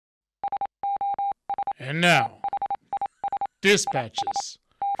And now, dispatches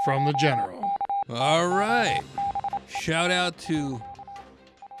from the General. All right. Shout out to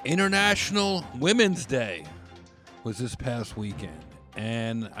International Women's Day was this past weekend.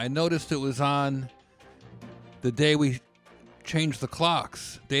 And I noticed it was on the day we changed the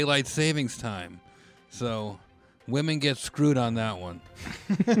clocks, daylight savings time. So women get screwed on that one.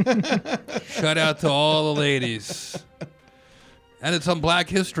 Shout out to all the ladies. And it's on Black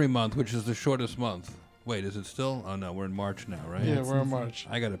History Month, which is the shortest month. Wait, is it still? Oh, no, we're in March now, right? Yeah, we're in March.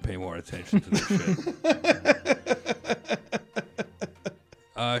 I got to pay more attention to this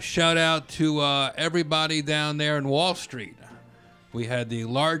shit. Shout out to everybody down there in Wall Street. We had the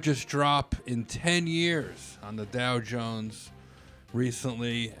largest drop in 10 years on the Dow Jones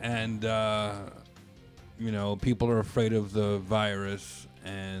recently. And, you know, people are afraid of the virus.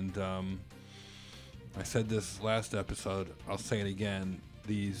 And I said this last episode. I'll say it again.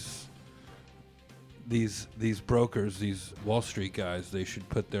 These brokers, these Wall Street guys, they should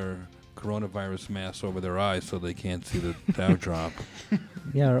put their coronavirus masks over their eyes so they can't see the Dow drop.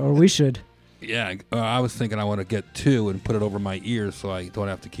 Yeah, or we should. Yeah, I was thinking I want to get two and put it over my ears so I don't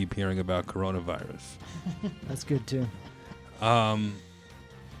have to keep hearing about coronavirus. That's good, too.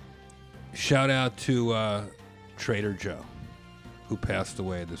 Shout out to Trader Joe, who passed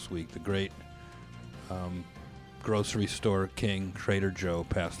away this week. The great grocery store king, Trader Joe,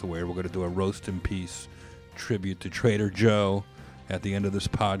 passed away. We're going to do a roast in peace tribute to Trader Joe at the end of this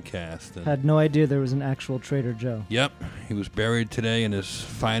podcast. And had no idea there was an actual Trader Joe. Yep. He was buried today in his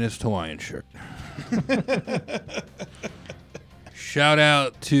finest Hawaiian shirt. Shout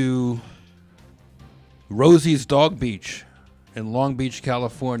out to Rosie's Dog Beach in Long Beach,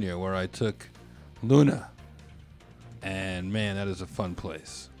 California, where I took Luna. And, man, that is a fun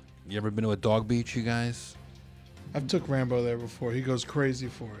place. You ever been to a dog beach, you guys? I've took Rambo there before. He goes crazy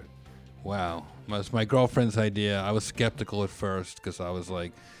for it. Wow. It was my girlfriend's idea. I was skeptical at first because I was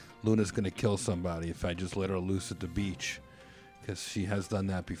like, Luna's going to kill somebody if I just let her loose at the beach, because she has done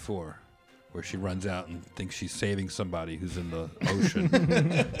that before, where she runs out and thinks she's saving somebody who's in the ocean,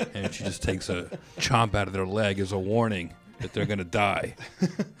 and she just takes a chomp out of their leg as a warning that they're going to die,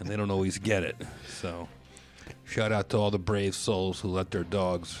 and they don't always get it. So shout out to all the brave souls who let their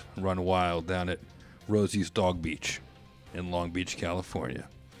dogs run wild down at Rosie's Dog Beach in Long Beach, California.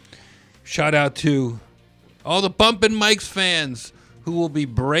 Shout out to all the Bumpin' Mikes fans who will be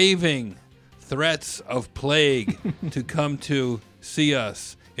braving threats of plague to come to see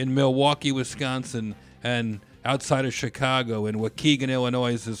us in Milwaukee, Wisconsin, and outside of Chicago in Waukegan,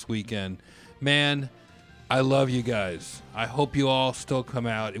 Illinois this weekend. Man, I love you guys. I hope you all still come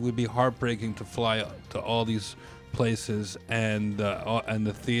out. It would be heartbreaking to fly to all these places and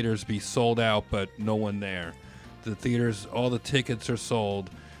the theaters be sold out, but no one there. The theaters, all the tickets are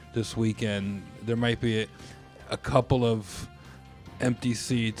sold this weekend. There might be a couple of empty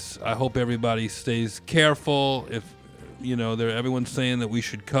seats. I hope everybody stays careful. If you know, everyone's saying that we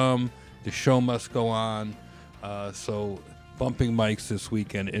should come. The show must go on. So bumping mics this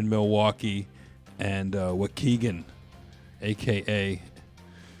weekend in Milwaukee and Waukegan, a.k.a.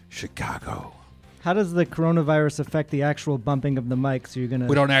 Chicago. How does the coronavirus affect the actual bumping of the mics? Are you gonna?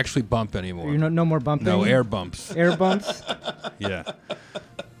 We don't actually bump anymore. No more bumping? No, air bumps. Air bumps? Yeah.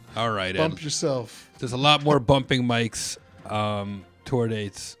 All right, Bump Ed. yourself. There's a lot more bumping mics tour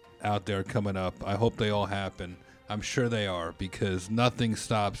dates out there coming up. I hope they all happen. I'm sure they are, because nothing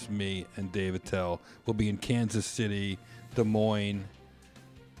stops me and Dave Attell. We'll be in Kansas City, Des Moines.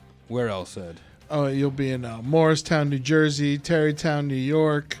 Where else, Ed? Oh, you'll be in Morristown, New Jersey, Tarrytown, New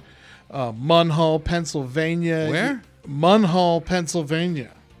York, Munhall, Pennsylvania. Where? Munhall,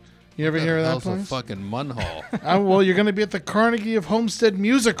 Pennsylvania. You ever hear of that How's place? a fucking Munhall? Well, you're going to be at the Carnegie of Homestead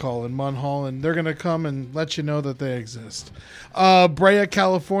Music Hall in Munhall, and they're going to come and let you know that they exist. Brea,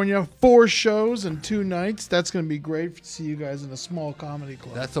 California, 4 shows and 2 nights. That's going to be great to see you guys in a small comedy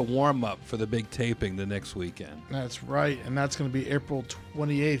club. That's a warm-up for the big taping the next weekend. That's right, and that's going to be April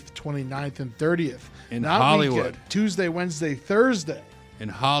 28th, 29th, and 30th. In Not Hollywood. Weekend, Tuesday, Wednesday, Thursday. In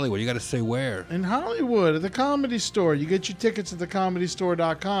Hollywood. You got to say where. In Hollywood, at the Comedy Store. You get your tickets at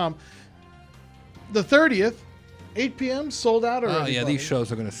thecomedystore.com. The 30th, 8 p.m., sold out already. Oh, yeah, buddy. these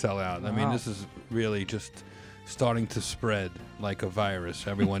shows are going to sell out. I mean, Wow. this is really just starting to spread like a virus.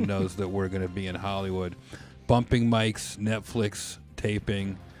 Everyone knows that we're going to be in Hollywood. Bumping mics, Netflix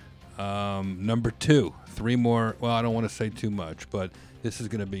taping. Number 2, 3 more. Well, I don't want to say too much, but this is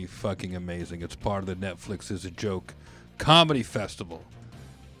going to be fucking amazing. It's part of the Netflix is a Joke Comedy Festival.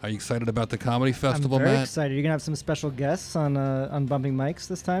 Are you excited about the comedy festival, I'm very Matt? excited. You're gonna have some special guests on Bumping Mics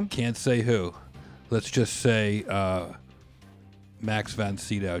this time. Can't say who. Let's just say Max von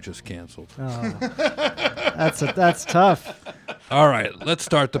Sydow just canceled. Oh, that's tough. All right, let's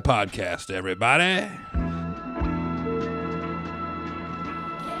start the podcast, everybody.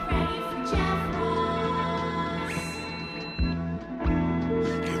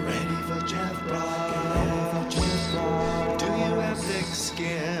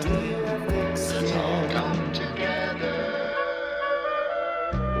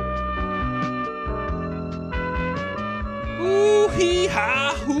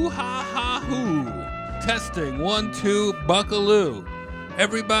 Hee-ha, hoo-ha-ha-hoo. Testing, 1, 2, buckaloo.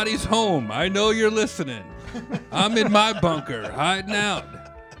 Everybody's home. I know you're listening. I'm in my bunker, hiding out.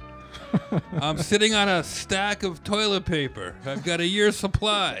 I'm sitting on a stack of toilet paper. I've got a year's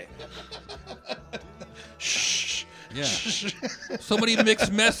supply. Shh. Yeah. So many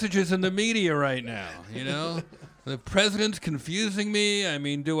mixed messages in the media right now, you know? The president's confusing me. I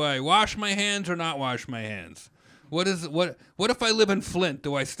mean, do I wash my hands or not wash my hands? What if I live in Flint?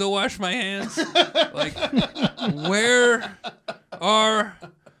 Do I still wash my hands? Like, where are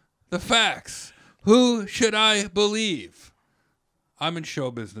the facts? Who should I believe? I'm in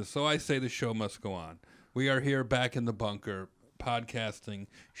show business, so I say the show must go on. We are here back in the bunker, podcasting.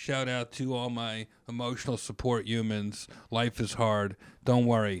 Shout out to all my emotional support humans. Life is hard. Don't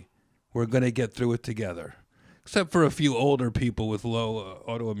worry. We're going to get through it together. Except for a few older people with low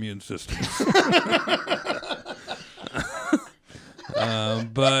autoimmune systems.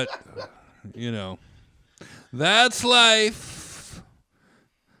 But, you know, that's life.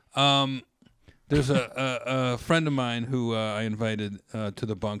 There's a friend of mine who I invited to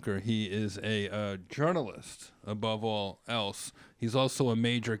the bunker. He is a journalist, above all else. He's also a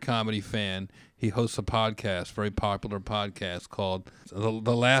major comedy fan. He hosts a podcast, very popular podcast called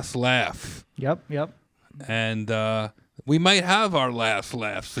The Last Laugh. Yep. And we might have our last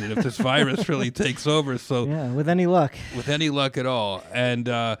laugh soon if this virus really takes over. So Yeah, with any luck. With any luck at all. And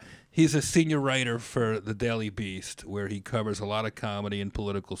he's a senior writer for The Daily Beast, where he covers a lot of comedy and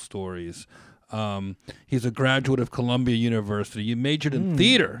political stories. He's a graduate of Columbia University. You majored in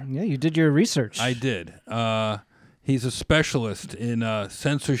theater. Yeah, you did your research. I did. He's a specialist in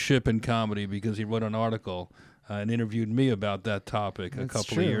censorship and comedy because he wrote an article and interviewed me about that topic a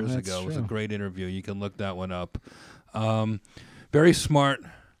couple of years ago. It was a great interview. You can look that one up. Very smart,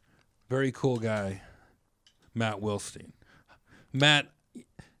 very cool guy, Matt Wilstein. Matt,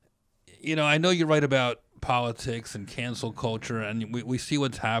 you know, I know you write about politics and cancel culture, and we see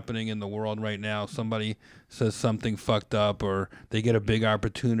what's happening in the world right now. Somebody says something fucked up, or they get a big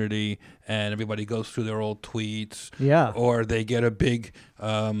opportunity, and everybody goes through their old tweets. Yeah. Or they get a big,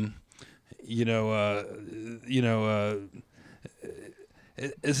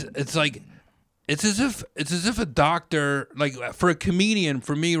 it's like. It's as if a doctor, like for a comedian,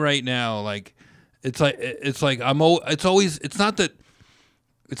 for me right now, like it's not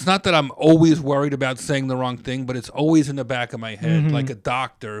that I'm always worried about saying the wrong thing, but it's always in the back of my head, like a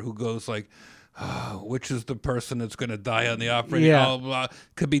doctor who goes like, oh, which is the person that's going to die on the operating? Yeah. Blah, blah.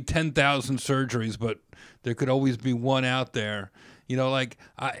 Could be 10,000 surgeries, but there could always be one out there. You know, like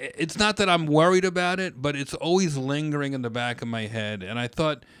it's not that I'm worried about it, but it's always lingering in the back of my head. And I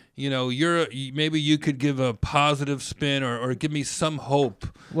thought, you know, maybe you could give a positive spin or give me some hope.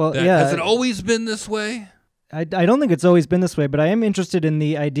 Well, yeah. Has it always been this way? I don't think it's always been this way, but I am interested in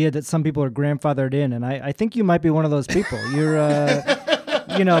the idea that some people are grandfathered in, and I think you might be one of those people. You're,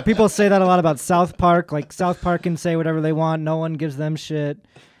 you know, people say that a lot about South Park. Like South Park can say whatever they want. No one gives them shit.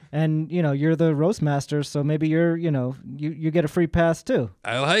 And, you know, you're the roast master, so maybe you're, you know, you get a free pass too.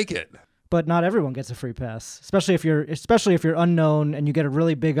 I like it. But not everyone gets a free pass, especially if you're unknown and you get a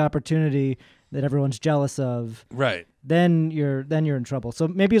really big opportunity that everyone's jealous of. Right. Then you're in trouble. So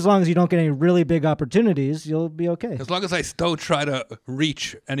maybe as long as you don't get any really big opportunities, you'll be okay. As long as I don't try to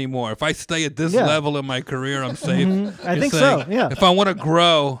reach anymore. If I stay at this level in my career, I'm safe. I think so. Yeah. If I want to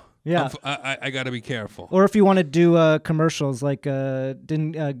grow, yeah, I got to be careful. Or if you want to do commercials, like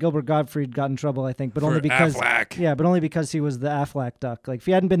didn't Gilbert Gottfried got in trouble, I think, but For only because Aflac. Yeah, but only because he was the Aflac duck. Like if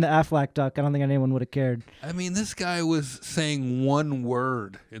he hadn't been the Aflac duck, I don't think anyone would have cared. I mean, this guy was saying one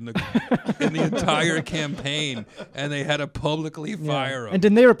word in the entire campaign, and they had to publicly fire him. And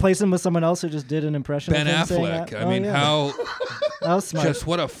didn't they replace him with someone else who just did an impression Ben of him saying Affleck. that? I mean, how that was smart. just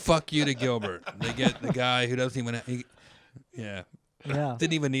what a fuck you to Gilbert. They get the guy who doesn't even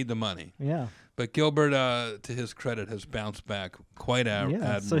didn't even need the money. Yeah. But Gilbert, to his credit, has bounced back quite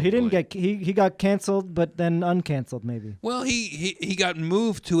admirably. So he didn't get he got canceled, but then uncanceled maybe. Well, he got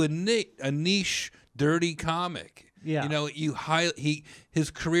moved to a niche dirty comic. Yeah. You know,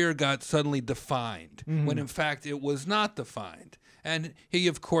 his career got suddenly defined when in fact it was not defined. And he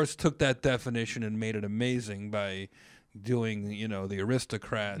of course took that definition and made it amazing by doing, the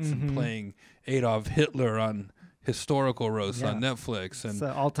aristocrats and playing Adolf Hitler on historical roasts on Netflix. And it's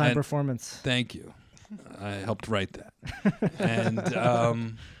an all-time performance. Thank you. I helped write that.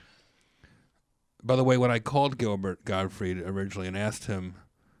 And by the way, when I called Gilbert Gottfried originally and asked him,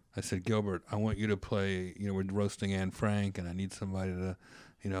 I said, Gilbert, I want you to play, we're roasting Anne Frank, and I need somebody to,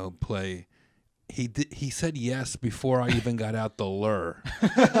 play. He said yes before I even got out the lure. I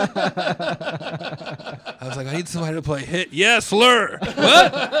was like, I need somebody to play hit. Yes, lure.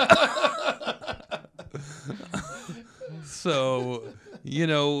 What? So,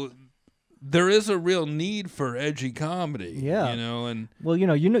 there is a real need for edgy comedy. Yeah. And well,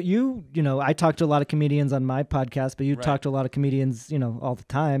 I talk to a lot of comedians on my podcast, but you talk to a lot of comedians, all the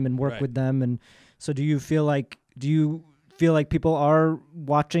time and work with them. And so do you feel like people are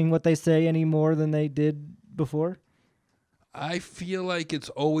watching what they say any more than they did before? I feel like it's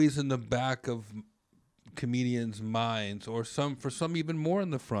always in the back of comedians' minds, or for some even more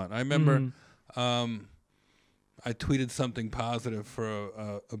in the front. I remember I tweeted something positive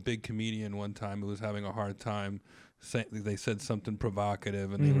for a big comedian one time who was having a hard time. They said something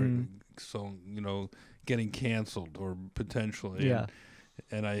provocative, and they were getting canceled or potentially. Yeah.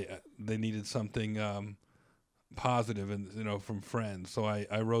 And they needed something positive, and from friends. So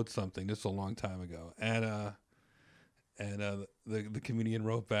I wrote something just a long time ago, and the comedian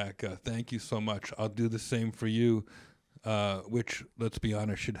wrote back, "Thank you so much. I'll do the same for you." Which, let's be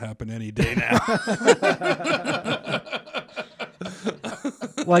honest, should happen any day now.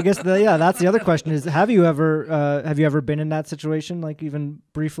 Well, I guess that's the other question: is have you ever been in that situation, like even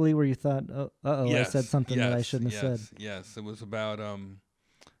briefly, where you thought, I said something that I shouldn't have said? Yes, it was about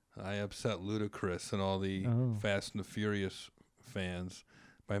I upset Ludacris and all the Fast and the Furious fans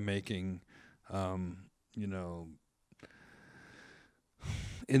by making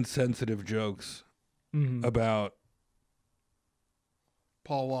insensitive jokes about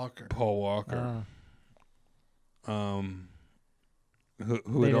Paul Walker.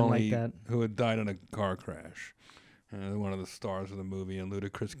 Who had died in a car crash. One of the stars of the movie, and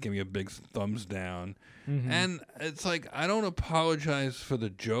Ludacris gave me a big thumbs down. And it's like, I don't apologize for the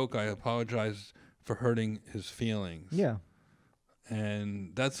joke. I apologize for hurting his feelings. Yeah.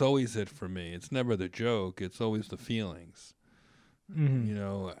 And that's always it for me. It's never the joke. It's always the feelings.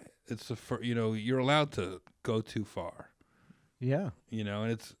 It's you're allowed to go too far. Yeah. And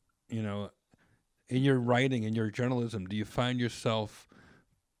it's, in your writing, in your journalism, do you find yourself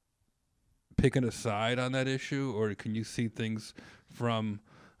picking a side on that issue, or can you see things from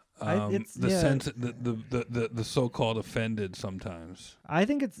the so-called offended sometimes? I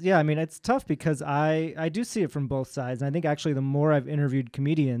think it's tough because I do see it from both sides. And I think actually the more I've interviewed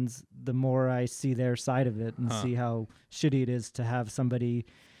comedians, the more I see their side of it and see how shitty it is to have somebody,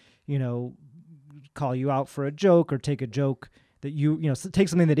 call you out for a joke or take a joke that take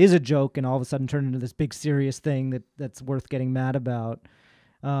something that is a joke and all of a sudden turn into this big serious thing that's worth getting mad about.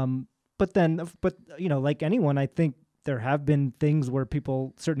 But like anyone, I think there have been things where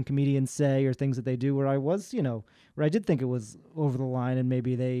certain comedians say, or things that they do where I was, where I did think it was over the line, and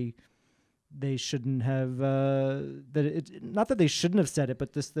maybe they shouldn't have, not that they shouldn't have said it,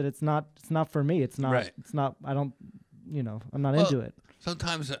 but just that it's not for me. It's not, I'm not into it.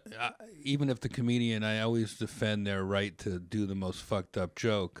 Sometimes, even if the comedian, I always defend their right to do the most fucked up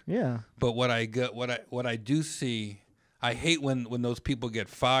joke. Yeah. But what I do see, I hate when those people get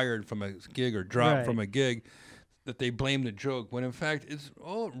fired from a gig or dropped from a gig, that they blame the joke, when in fact it's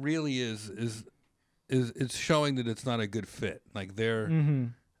all it really is it's showing that it's not a good fit. Like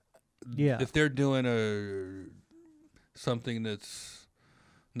if they're doing something that's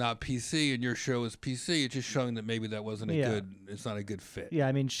not PC and your show is PC, it's just showing that maybe that wasn't it's not a good fit. Yeah,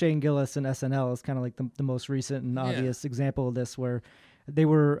 I mean, Shane Gillis and SNL is kind of like the most recent and obvious example of this, where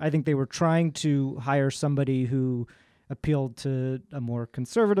I think they were trying to hire somebody who appealed to a more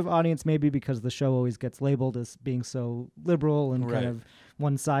conservative audience, maybe because the show always gets labeled as being so liberal and kind of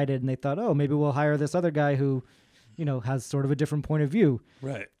one-sided, and they thought, maybe we'll hire this other guy who, has sort of a different point of view.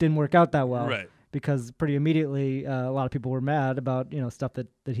 Right. Didn't work out that well. Right. Because pretty immediately a lot of people were mad about, stuff that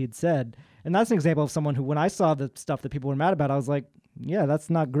he'd said. And that's an example of someone who, when I saw the stuff that people were mad about, I was like, yeah, that's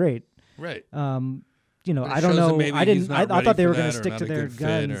not great. Right. I don't know. I thought they were going to stick to their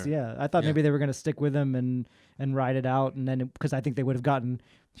guns. I thought maybe they were going to stick with him and ride it out. And then, because I think they would have gotten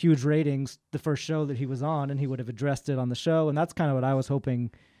huge ratings the first show that he was on, and he would have addressed it on the show. And that's kind of what I was hoping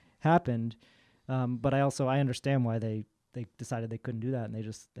happened. But I understand why they decided they couldn't do that, and they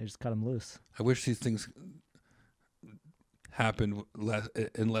just cut him loose. I wish these things happened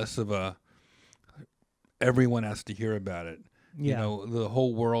less of a everyone has to hear about it. Yeah. The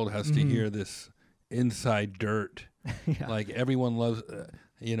whole world has to hear this inside dirt Yeah. Like everyone loves,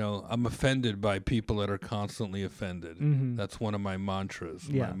 I'm offended by people that are constantly offended. That's one of my mantras,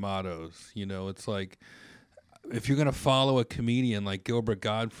 my mottos. It's like if you're going to follow a comedian like Gilbert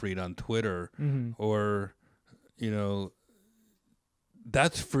Gottfried on Twitter or,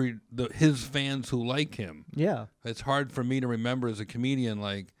 that's for his fans who like him. Yeah. It's hard for me to remember as a comedian,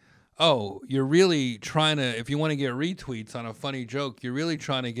 like, oh, you're really trying to, if you want to get retweets on a funny joke, you're really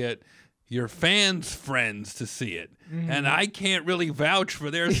trying to get your fans' friends to see it. And I can't really vouch for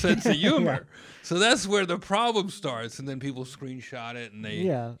their sense of humor. So that's where the problem starts. And then people screenshot it and they,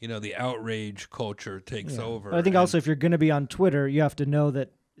 the outrage culture takes over. But I think also if you're going to be on Twitter, you have to know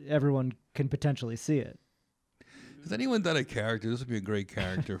that everyone can potentially see it. Has anyone done a character? This would be a great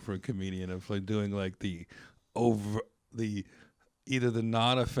character for a comedian of like doing like either the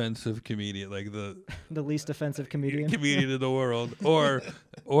non-offensive comedian, like the least offensive comedian in the world, or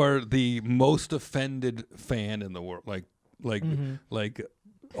the most offended fan in the world, like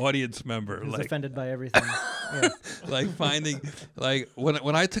audience member, who's like offended by everything. like finding like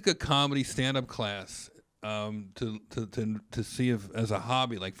when I took a comedy stand-up class to see if as a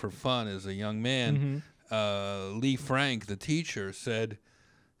hobby, like for fun as a young man. Lee Frank, the teacher, said,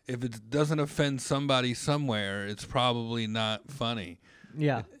 if it doesn't offend somebody somewhere, it's probably not funny.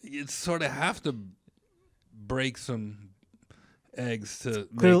 Yeah. You sort of have to break some eggs to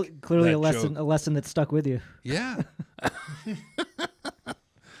clearly make a lesson that stuck with you. Yeah.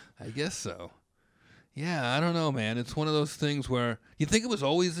 I guess so. Yeah, I don't know, man. It's one of those things where you think it was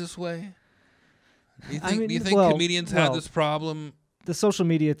always this way? Do you think comedians had this problem? The social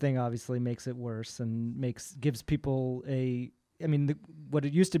media thing obviously makes it worse and gives people what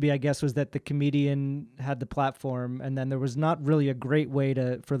it used to be, I guess, was that the comedian had the platform and then there was not really a great way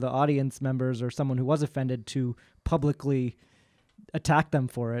for the audience members or someone who was offended to publicly attack them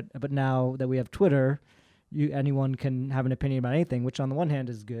for it. But now that we have Twitter, anyone can have an opinion about anything, which on the one hand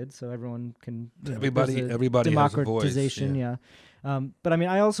is good. So everyone can, everybody has a voice. Democratization, yeah. But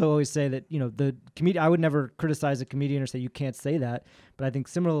I also always say that, the comedian, I would never criticize a comedian or say you can't say that. But I think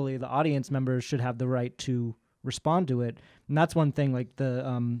similarly, the audience members should have the right to respond to it. And that's one thing, like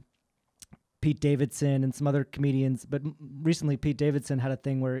the Pete Davidson and some other comedians. But recently, Pete Davidson had a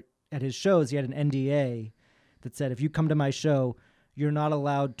thing where at his shows, he had an NDA that said, if you come to my show, you're not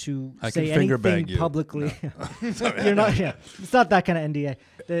allowed to say anything publicly. No. You're not. Yeah, it's not that kind of NDA.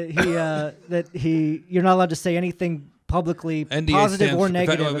 You're not allowed to say anything publicly, NDA positive or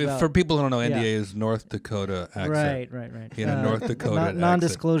negative. For people who don't know, NDA is North Dakota accent. Right. North Dakota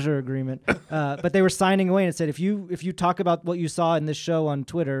non-disclosure agreement. But they were signing away and it said, if you talk about what you saw in this show on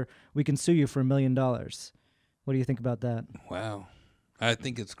Twitter, we can sue you for $1 million. What do you think about that? Wow, I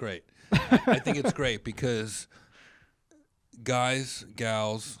think it's great. I think it's great because guys,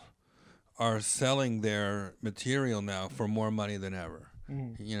 gals are selling their material now for more money than ever.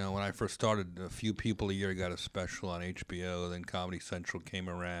 When I first started, a few people a year got a special on HBO. Then Comedy Central came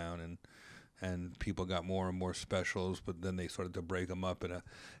around, and people got more and more specials. But then they started to break them up into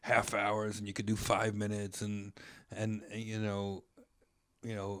half hours, and you could do 5 minutes. And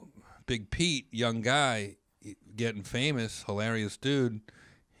Big Pete, young guy, getting famous, hilarious dude.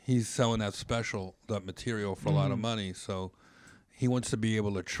 He's selling that material for a lot of money. So he wants to be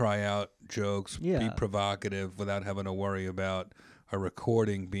able to try out jokes, be provocative without having to worry about a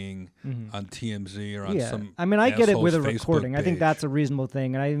recording being on TMZ or on some I get it with a Facebook recording. page. I think that's a reasonable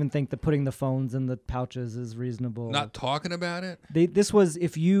thing. And I even think that putting the phones in the pouches is reasonable. Not talking about it? This was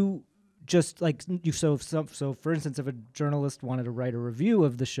if you just like, so for instance, if a journalist wanted to write a review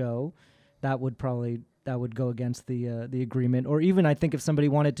of the show, that would go against the agreement. Or even I think if somebody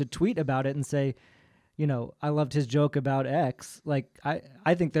wanted to tweet about it and say, I loved his joke about X. Like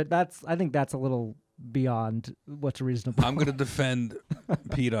I think that's a little beyond what's reasonable. I'm going to defend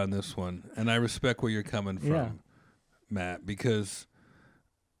Pete on this one, and I respect where you're coming from, Matt, because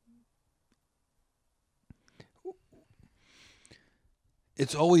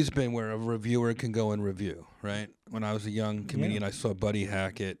it's always been where a reviewer can go and review, right? When I was a young comedian, I saw Buddy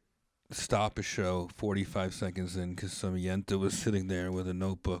Hackett stop a show 45 seconds in because some yenta was sitting there with a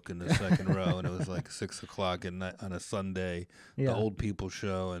notebook in the second row, and it was like 6 o'clock at night on a Sunday, the old people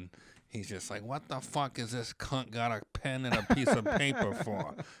show, and he's just like, what the fuck is this cunt got a pen and a piece of paper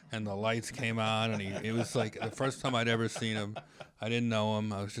for? And the lights came on, and it was like the first time I'd ever seen him. I didn't know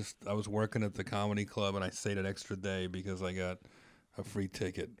him. I was working at the comedy club, and I stayed an extra day because I got a free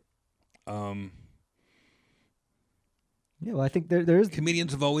ticket. I think there is.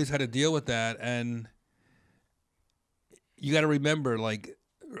 Comedians have always had to deal with that, and you got to remember, like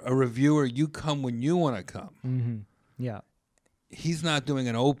a reviewer, you come when you want to come. Yeah. He's not doing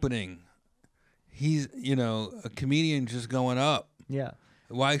an opening. he's, a comedian just going up. Yeah.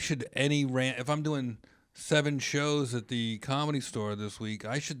 Why should any if I'm doing 7 shows at the Comedy Store this week,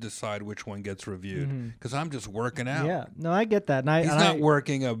 I should decide which one gets reviewed because I'm just working out. Yeah. No, I get that. He's not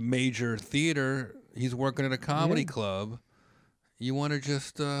working a major theater. He's working at a comedy club. You want to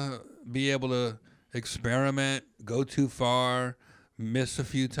just be able to experiment, go too far, miss a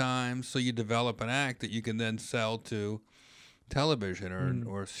few times, so you develop an act that you can then sell to television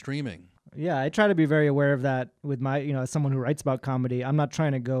or streaming. Yeah, I try to be very aware of that with my, as someone who writes about comedy. I'm not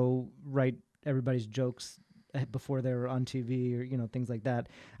trying to go write everybody's jokes before they were on TV or, things like that.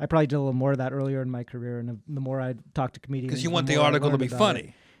 I probably did a little more of that earlier in my career, and the more I talk to comedians, because you want the article to be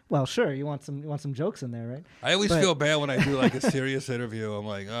funny. Well, sure, you want some jokes in there, right? I always feel bad when I do like a serious interview. I'm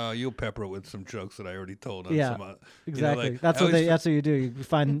like, oh, you'll pepper it with some jokes that I already told. On some, exactly. That's what you do. You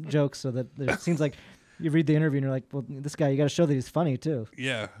find jokes so that it seems like you read the interview and you're like, well, this guy, you got to show that he's funny too.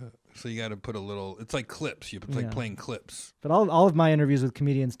 Yeah. So you got to put a little. It's like clips. It's like playing clips. But all of my interviews with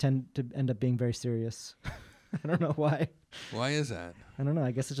comedians tend to end up being very serious. I don't know why. Why is that? I don't know.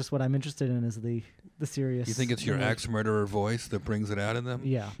 I guess it's just what I'm interested in is the serious. You think it's your axe murderer voice that brings it out in them?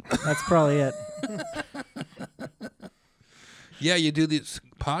 Yeah, that's probably it. Yeah, you do this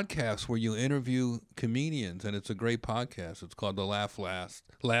podcast where you interview comedians, and it's a great podcast. It's called The Laugh.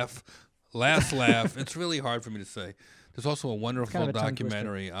 It's really hard for me to say. There's also a wonderful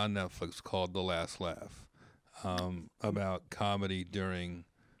documentary on Netflix called The Last Laugh about comedy during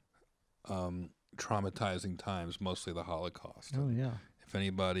traumatizing times, mostly the Holocaust. Oh, yeah. If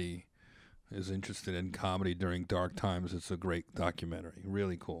anybody is interested in comedy during dark times, it's a great documentary.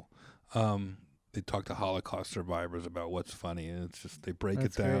 Really cool. They talk to Holocaust survivors about what's funny, and it's just they break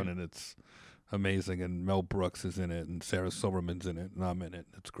it down, and it's amazing. And Mel Brooks is in it, and Sarah Silverman's in it, and I'm in it.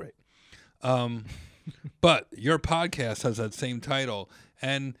 It's great. But your podcast has that same title,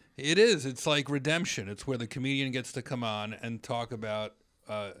 and it's like redemption. It's where the comedian gets to come on and talk about,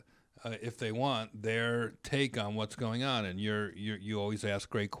 if they want, their take on what's going on. And you always ask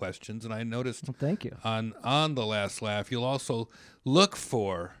great questions. And I noticed, well, thank you. On The Last Laugh, you'll also look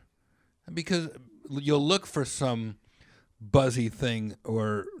for, because you'll look for some buzzy thing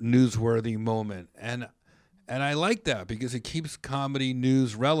or newsworthy moment, and I like that because it keeps comedy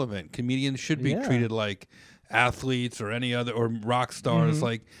news relevant. Comedians should be treated like athletes or any other, or rock stars.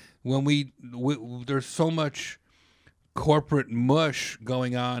 Like when there's so much corporate mush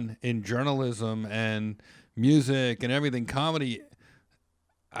going on in journalism and music and everything. Comedy,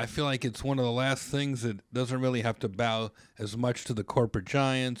 I feel like it's one of the last things that doesn't really have to bow as much to the corporate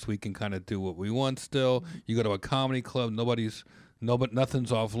giants. We can kind of do what we want still. You go to a comedy club, nothing's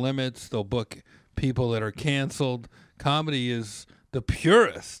off limits. They'll book people that are canceled. Comedy is the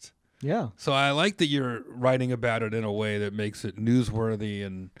purest. Yeah. So I like that you're writing about it in a way that makes it newsworthy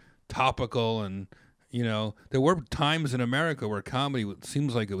and topical. And, there were times in America where comedy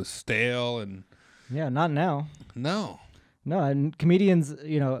seems like it was stale. And yeah, not now. No, and comedians,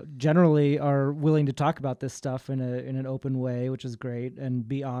 generally are willing to talk about this stuff in an open way, which is great, and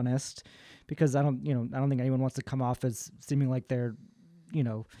be honest, because I don't think anyone wants to come off as seeming like they're,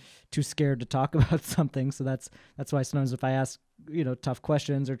 too scared to talk about something. So that's why sometimes if I ask, tough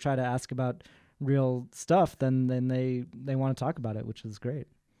questions or try to ask about real stuff, then they want to talk about it, which is great.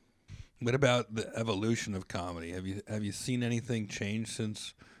 What about the evolution of comedy? Have you seen anything change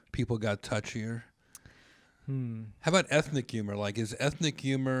since people got touchier? How about ethnic humor? Like, is ethnic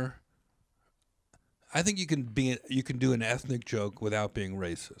humor? I think you can do an ethnic joke without being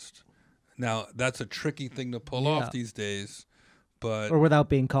racist. Now, that's a tricky thing to pull off these days, but or without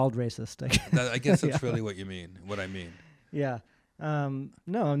being called racist. I guess that's really what I mean. Yeah. No,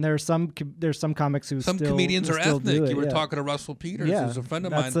 and there's some comics who comedians are ethnic. You were talking to Russell Peters, who's a friend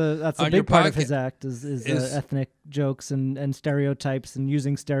of mine. That's a big part of his act is ethnic jokes and stereotypes and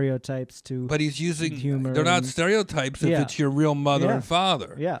using stereotypes to. But he's using humor. They're not stereotypes if it's your real mother and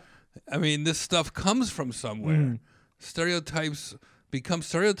father. Yeah. I mean, this stuff comes from somewhere. Stereotypes become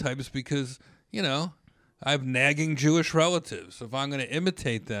stereotypes because I have nagging Jewish relatives. If I'm going to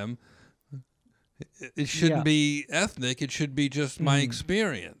imitate them, it shouldn't be ethnic. It should be just my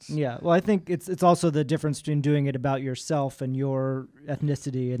experience. Yeah. Well, I think it's also the difference between doing it about yourself and your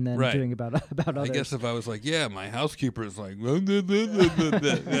ethnicity and then doing about others. I guess if I was like, my housekeeper is like, I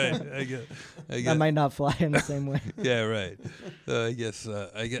that might not fly in the same way. Yeah, right. I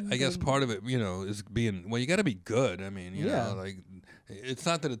guess part of it, is being, you got to be good. I mean, like, it's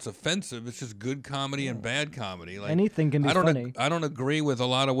not that it's offensive. It's just good comedy and bad comedy. Like, anything can be funny. I don't agree with a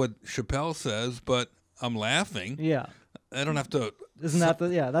lot of what Chappelle says, but I'm laughing. Yeah. I don't have to Isn't that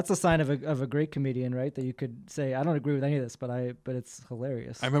that's a sign of a great comedian, right? That you could say, I don't agree with any of this, but it's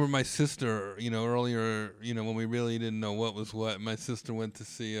hilarious. I remember my sister, earlier, when we really didn't know what was what, my sister went to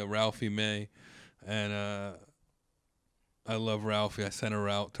see Ralphie May, and I love Ralphie. I sent her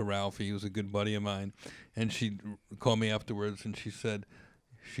out to Ralphie. He was a good buddy of mine, and she called me afterwards, and she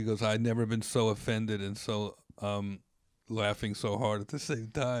goes, I'd never been so offended and so laughing so hard at the same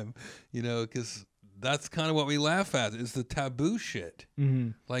time, because that's kind of what we laugh at, is the taboo shit. Mm-hmm.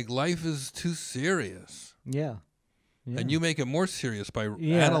 Like, life is too serious. Yeah. And you make it more serious by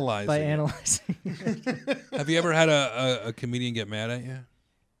analyzing. Have you ever had a comedian get mad at you?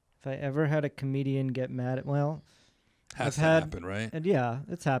 If I ever had a comedian get mad at, Has to happen, right? Yeah,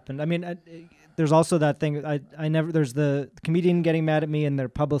 it's happened. I mean, there's also that thing. There's the comedian getting mad at me and their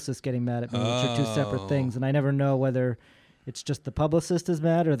publicist getting mad at me, which are two separate things, and I never know whether it's just the publicist is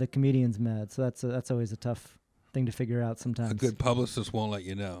mad or the comedian's mad. So that's always a tough thing to figure out sometimes. A good publicist won't let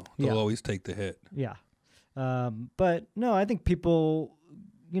you know. They'll always take the hit. Yeah. But no, I think people,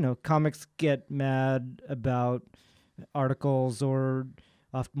 comics get mad about articles or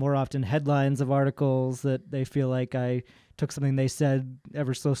more often headlines of articles that they feel like I took something they said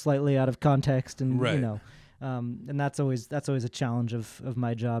ever so slightly out of context, and right. And that's always a challenge of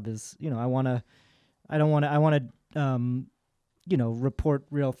my job is, I want to report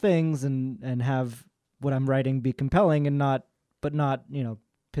real things and have what I'm writing be compelling and not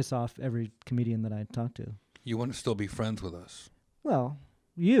piss off every comedian that I talk to. You want to still be friends with us? Well,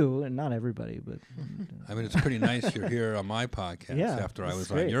 you and not everybody, but I mean, it's pretty nice you're here on my podcast after I was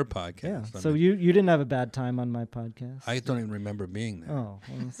great. On your podcast. Yeah. I So mean, you didn't have a bad time on my podcast? I don't even remember being there. Oh,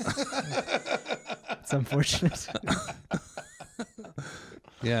 well, it's unfortunate.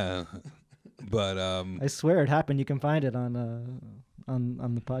 Yeah, but I swear it happened. You can find it on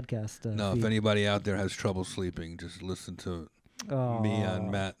the podcast. No, feed. if anybody out there has trouble sleeping, just listen to me on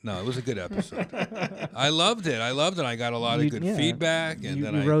Matt. No, it was a good episode. I loved it. I got a lot of good feedback, and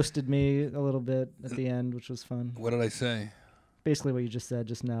you roasted me a little bit at the end, which was fun. What did I say? Basically, what you just said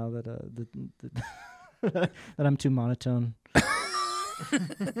just now, that that I'm too monotone.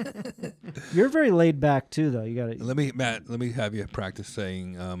 You're very laid back too, though. You got to. Matt. Let me have you practice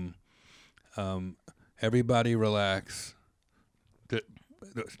saying, everybody relax.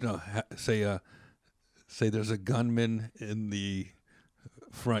 Say there's a gunman in the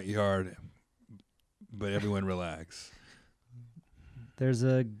front yard, but everyone relax. There's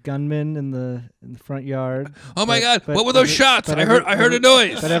a gunman in the front yard. Oh my God! What were those shots? I heard a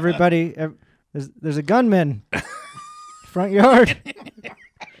noise. But everybody, there's a gunman. Front yard.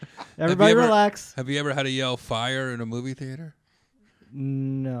 Everybody relax. Have you ever had to yell fire in a movie theater?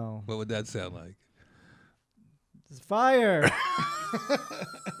 No. What would that sound like? It's fire.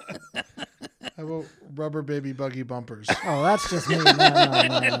 How about rubber baby buggy bumpers? Oh, that's just me. No.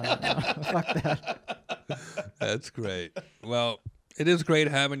 Fuck that. That's great. Well, it is great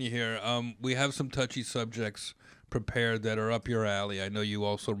having you here. We have some touchy subjects prepared that are up your alley. I know you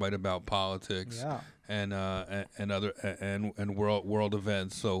also write about politics. Yeah. And other world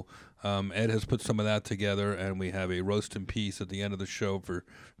events. So Ed has put some of that together, and we have a roast and peace at the end of the show for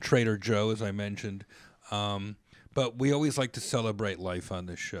Trader Joe, as I mentioned. But we always like to celebrate life on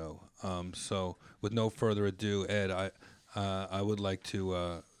this show. So with no further ado, Ed, I would like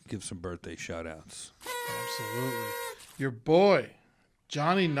to give some birthday shout-outs. Absolutely. Your boy,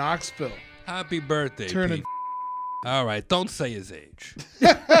 Johnny Knoxville. Happy birthday, Turning Pete. All right, don't say his age.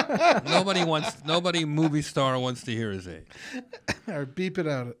 Nobody movie star wants to hear his age. Or beep it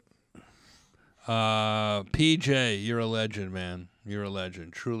out. PJ, you're a legend, man. You're a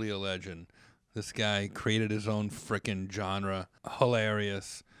legend, truly a legend. This guy created his own frickin' genre,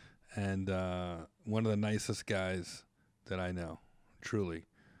 hilarious, and one of the nicest guys that I know. Truly,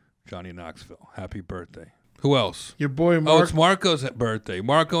 Johnny Knoxville. Happy birthday. Who else? Your boy Mark. Oh, it's Marco's birthday.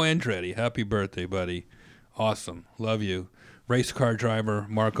 Marco Andretti. Happy birthday, buddy. Awesome. Love you. Race car driver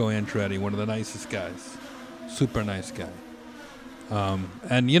Marco Andretti, one of the nicest guys. Super nice guy.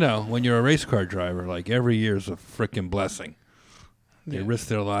 And, when you're a race car driver, like every year's a frickin' blessing. They risk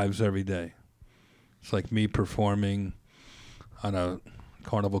their lives every day. It's like me performing on a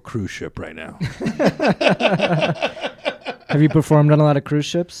Carnival cruise ship right now. Have you performed on a lot of cruise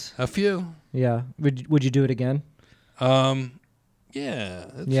ships? A few. Yeah. Would you do it again? Yeah,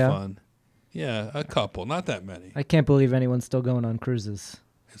 it's fun. Yeah, a couple, not that many. I can't believe anyone's still going on cruises.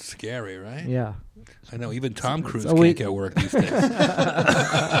 It's scary, right? Yeah. I know, even Tom Cruise can't get work these days.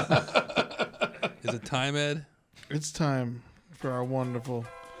 Is it time, Ed? It's time for our wonderful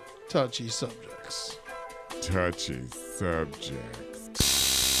touchy subjects. Touchy subjects.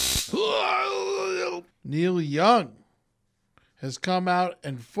 Neil Young has come out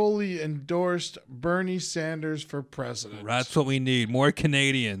and fully endorsed Bernie Sanders for president. That's what we need. More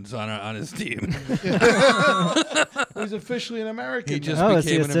Canadians on his team. He's officially an American. He just Oh, became is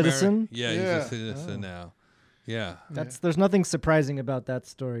he a an citizen? Yeah, Yeah. he's a citizen now. Yeah. There's nothing surprising about that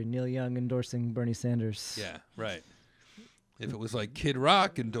story. Neil Young endorsing Bernie Sanders. Yeah, right. If it was like Kid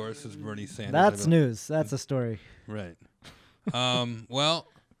Rock endorses Bernie Sanders. That's news. That's a story. Right. Well,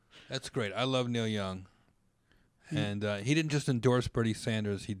 that's great. I love Neil Young. And he didn't just endorse Bernie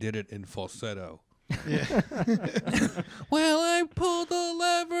Sanders. He did it in falsetto. Yeah. Well, I pulled the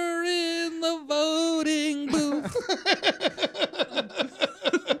lever in the voting booth.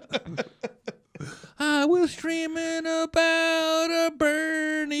 I was dreaming about a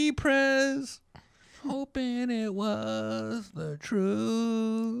Bernie Prez, hoping it was the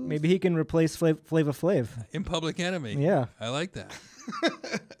truth. Maybe he can replace Flava Flav. In Public Enemy. Yeah. I like that.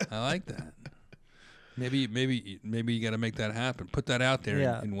 I like that. Maybe you got to make that happen. Put that out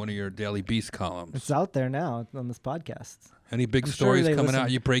there in one of your Daily Beast columns. It's out there now on this podcast. Any big I'm stories sure they coming out?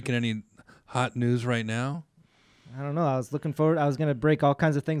 listen. You breaking any hot news right now? I don't know. I was looking forward. I was going to break all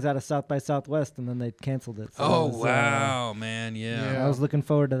kinds of things out of South by Southwest, and then they canceled it. So Oh I was, wow, man, yeah. I was looking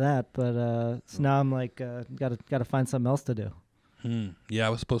forward to that, but so now I'm like, got to find something else to do. Yeah, I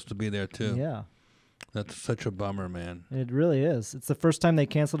was supposed to be there too. Yeah, That's such a bummer, man. it really is. It's the first time they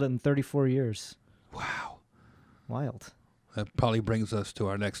canceled it in 34 years. Wow. Wild. That probably brings us to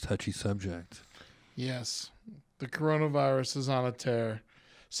our next touchy subject. Yes. The coronavirus is on a tear.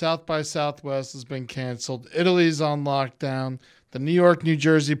 South by Southwest has been canceled. Italy's on lockdown. The New York, New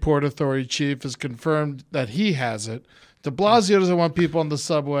Jersey Port Authority chief has confirmed that he has it. De Blasio doesn't want people on the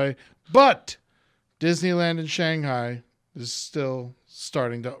subway, but Disneyland in Shanghai is still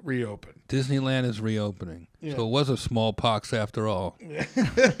starting to reopen. Disneyland is reopening. Yeah. So it was a smallpox after all.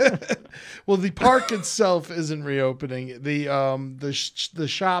 Well, the park itself isn't reopening. The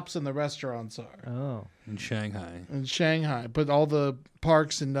shops and the restaurants are Oh. In Shanghai. in Shanghai, but all the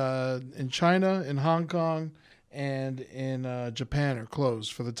parks in China, in Hong Kong, and in Japan are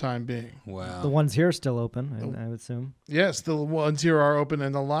closed for the time being. Wow. The ones here are still open, I would assume. Yes, the ones here are open,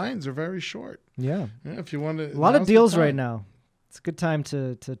 and the lines are very short. Yeah. Yeah, if you want to, A lot of deals right now. It's a good time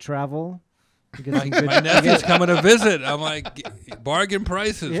to travel. You get some good- My nephew's coming to visit. I'm like, bargain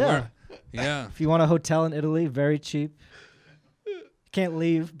prices. Yeah. Yeah. If you want a hotel in Italy, very cheap. Can't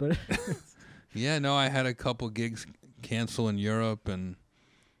leave, but Yeah, no, I had a couple gigs cancel in Europe, and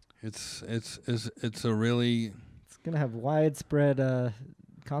it's a really, it's gonna have widespread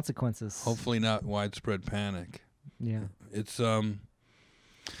consequences. hopefully not widespread panic. Yeah. It's yeah,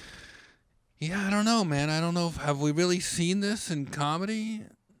 I don't know, man. I don't know have we really seen this in comedy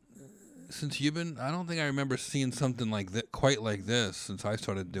since you've been. I don't think I remember seeing something like that, quite like this, since I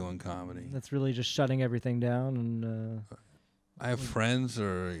started doing comedy. That's really just shutting everything down, and I have friends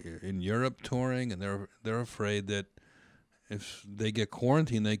are in Europe touring, and they're afraid that if they get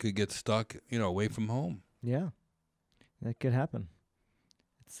quarantined, they could get stuck, away from home. yeah, that could happen.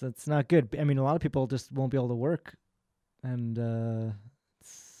 It's not good. I mean, a lot of people just won't be able to work, and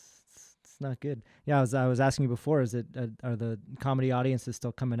it's not good. Yeah, I was asking you before. Is it are the comedy audiences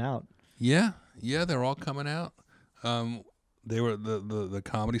still coming out? Yeah, they're all coming out. They were the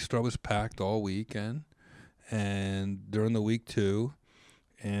Comedy Store was packed all weekend, and during the week too.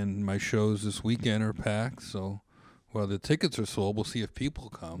 And my shows this weekend are packed. So, well, the tickets are sold. We'll see if people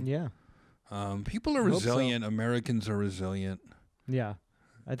come. Yeah, People are Hope so. resilient. Americans are resilient. yeah.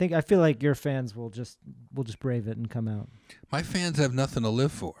 I feel like your fans will just brave it and come out. My fans have nothing to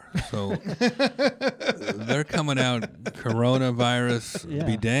live for, so they're coming out. Coronavirus, Yeah.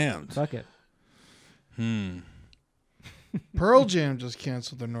 be damned. Fuck it. Pearl Jam just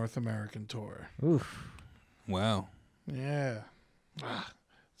canceled their North American tour. Oof. Wow. Yeah.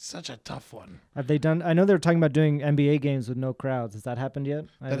 Such a tough one. Have they done? I know they were talking about doing NBA games with no crowds. Has that happened yet?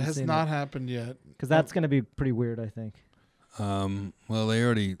 That has not happened yet. Because that's going to be pretty weird, I think. Well,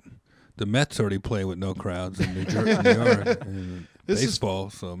 the Mets already play with no crowds in New York in baseball,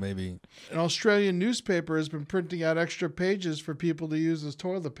 so maybe. An Australian newspaper has been printing out extra pages for people to use as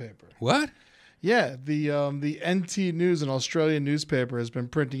toilet paper. What? Yeah, the NT News, an Australian newspaper, has been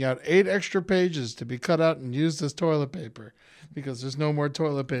printing out 8 extra pages to be cut out and used as toilet paper because there's no more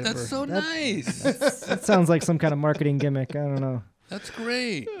toilet paper. That's so nice. That sounds like some kind of marketing gimmick. I don't know. That's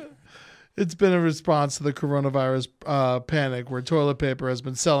great. It's been a response to the coronavirus panic where toilet paper has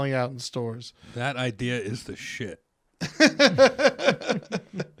been selling out in stores. That idea is the shit.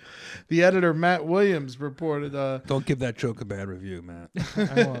 The editor, Matt Williams, reported... Don't give that joke a bad review, Matt.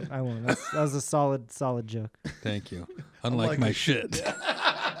 I won't. That was a solid joke. Thank you. Unlike my shit.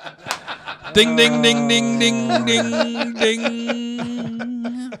 Ding, ding, ding, ding, ding, ding,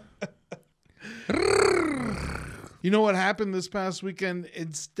 ding. You know what happened this past weekend?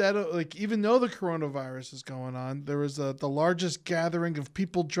 Instead of even though the coronavirus is going on, there was the largest gathering of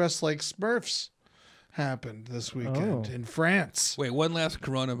people dressed like Smurfs happened this weekend in France. Wait, one last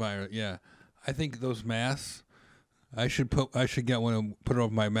coronavirus. Yeah, I think those masks. I should get one and put it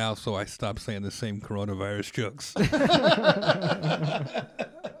over my mouth so I stop saying the same coronavirus jokes.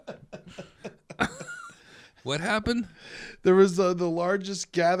 What happened? There was the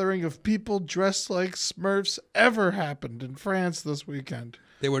largest gathering of people dressed like Smurfs ever happened in France this weekend.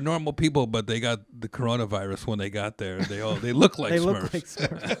 They were normal people, but they got the coronavirus when they got there. They look like Smurfs. Look like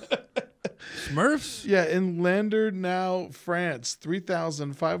Smurfs. Smurfs? Yeah, in Landernau, France,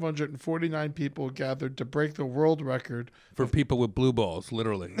 3,549 people gathered to break the world record For people with blue balls,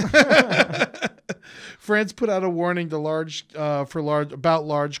 literally. France put out a warning to about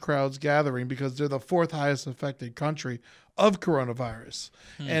large crowds gathering because they're the fourth highest affected country of coronavirus.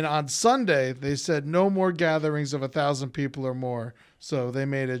 And on Sunday, they said no more gatherings of 1,000 people or more. So they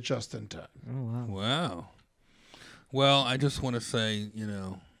made it just in time. Oh, wow. Wow. Well, I just want to say,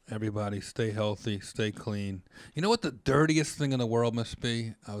 everybody stay healthy, stay clean. You know what the dirtiest thing in the world must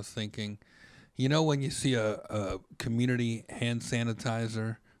be? I was thinking, when you see a community hand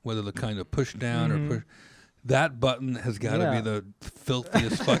sanitizer, whether the kind of push down or push, that button has got to be the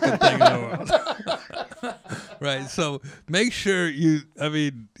filthiest fucking thing in the world. Right. So make sure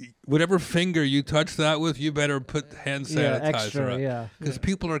whatever finger you touch that with, you better put hand sanitizer on. Because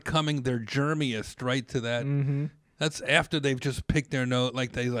people are coming their germiest right to that. Mm-hmm. That's after they've just picked their nose,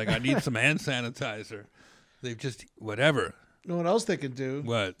 I need some hand sanitizer. They've just, whatever. You know what else they can do?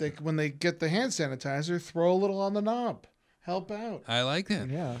 What? When they get the hand sanitizer, throw a little on the knob. Help out. I like that.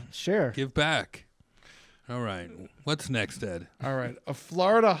 Yeah, sure. Give back. All right. What's next, Ed? All right. A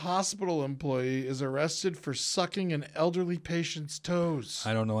Florida hospital employee is arrested for sucking an elderly patient's toes.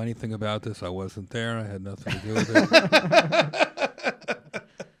 I don't know anything about this. I wasn't there. I had nothing to do with it.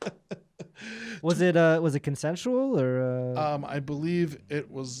 Was it consensual or? I believe it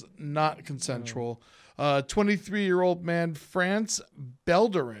was not consensual. 23-year-old man France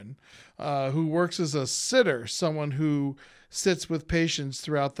Belderin, who works as a sitter, someone who sits with patients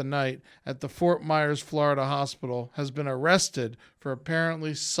throughout the night at the Fort Myers, Florida hospital, has been arrested for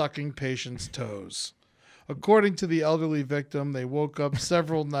apparently sucking patients' toes. According to the elderly victim, they woke up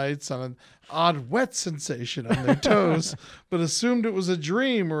several nights on an odd wet sensation on their toes, but assumed it was a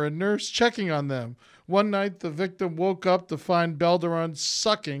dream or a nurse checking on them. One night, the victim woke up to find Belderin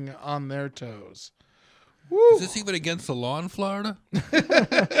sucking on their toes. Woo. Is this even against the law in Florida?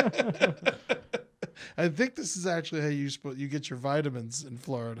 I think this is actually how you get your vitamins in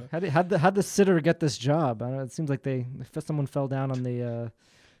Florida. How'd the sitter get this job? I don't know, it seems like someone fell down on the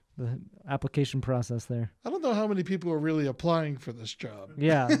application process there. I don't know how many people are really applying for this job.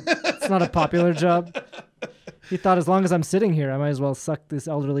 Yeah, it's not a popular job. He thought, as long as I'm sitting here, I might as well suck this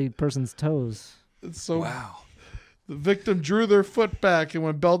elderly person's toes. Wow. The victim drew their foot back, and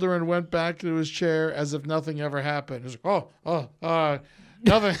when Belderin went back into his chair as if nothing ever happened, he was like,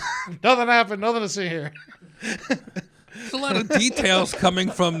 nothing happened, nothing to see here. There's a lot of details coming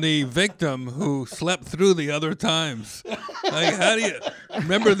from the victim who slept through the other times. How do you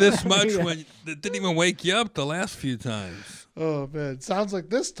remember this much when it didn't even wake you up the last few times? Oh, man. Sounds like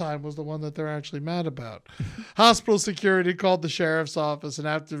this time was the one that they're actually mad about. Hospital security called the sheriff's office, and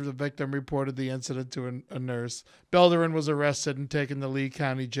after the victim reported the incident to a nurse, Belderin was arrested and taken to Lee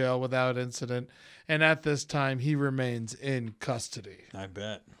County Jail without incident, and at this time, he remains in custody. I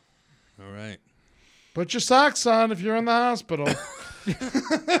bet. All right. Put your socks on if you're in the hospital.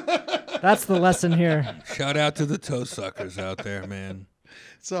 That's the lesson here. Shout out to the toe suckers out there, man.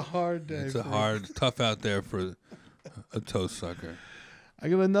 It's a hard day. It's tough out there for a toe sucker. I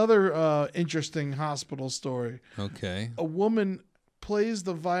got another interesting hospital story. Okay. A woman plays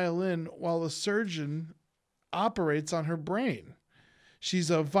the violin while a surgeon operates on her brain.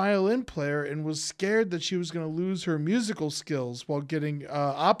 She's a violin player and was scared that she was going to lose her musical skills while getting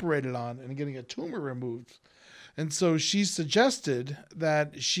operated on and getting a tumor removed. And so she suggested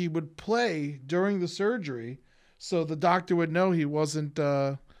that she would play during the surgery so the doctor would know he wasn't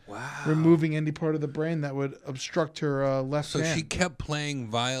removing any part of the brain that would obstruct her left hand. So she kept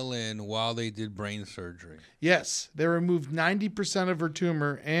playing violin while they did brain surgery. Yes. They removed 90% of her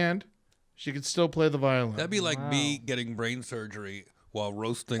tumor and she could still play the violin. That'd be like me getting brain surgery while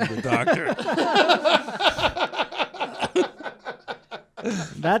roasting the doctor.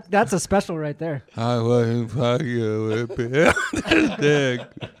 That's a special right there. I wasn't fucking with his dick.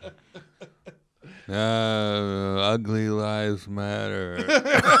 Ugly lives matter.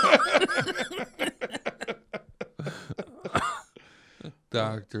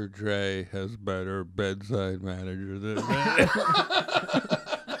 Dr. Dre has better bedside manager than me.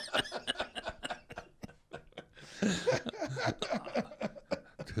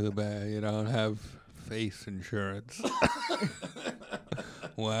 Too bad you don't have face insurance.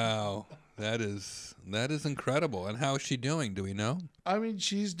 Wow, that is incredible. And how is she doing? Do we know? I mean,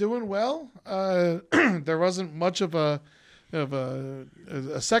 she's doing well. There wasn't much of a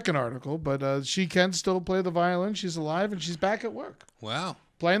second article, but she can still play the violin. She's alive and she's back at work. Wow.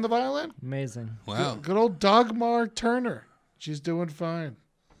 Playing the violin? Amazing. Wow. Good old Dagmar Turner. She's doing fine.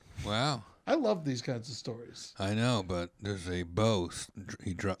 Wow. I love these kinds of stories. I know, but there's a bow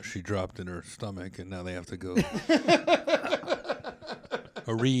she dropped in her stomach, and now they have to go.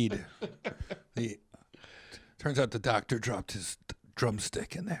 A reed. Turns out the doctor dropped his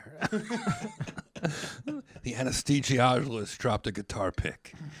drumstick in there. The anesthesiologist dropped a guitar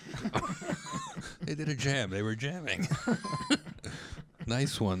pick. They did a jam. They were jamming.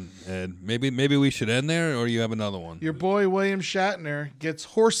 Nice one, Ed. Maybe we should end there, or you have another one? Your boy William Shatner gets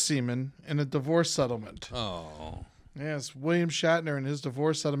horse semen in a divorce settlement. Oh. Yes, William Shatner in his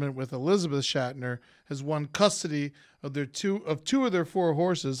divorce settlement with Elizabeth Shatner has won custody of two of their 4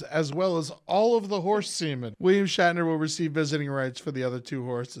 horses, as well as all of the horse semen. William Shatner will receive visiting rights for the other 2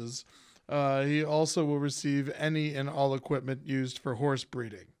 horses. He also will receive any and all equipment used for horse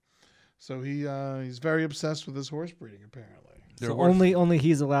breeding. So he's very obsessed with his horse breeding, apparently. So only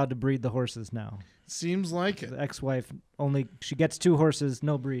he's allowed to breed the horses now. Seems like it. The ex-wife she gets 2 horses,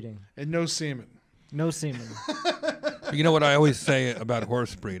 no breeding. And no semen. No semen. You know what I always say about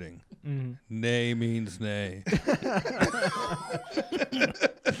horse breeding? Mm-hmm. Nay means nay. Did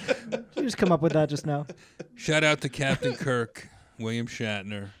you just come up with that just now? Shout out to Captain Kirk, William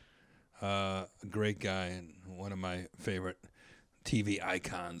Shatner, a great guy and one of my favorite TV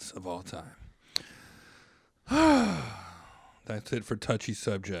icons of all time. That's it for Touchy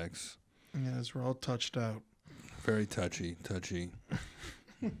Subjects. Yes, we're all touched out. Very touchy.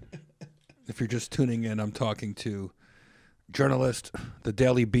 If you're just tuning in, I'm talking to journalist, the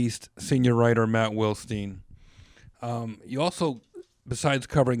Daily Beast senior writer Matt Wilstein. You also, besides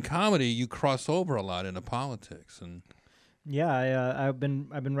covering comedy, you cross over a lot into politics, and yeah, I've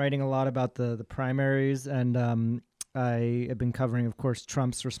been writing a lot about the primaries, and I have been covering, of course,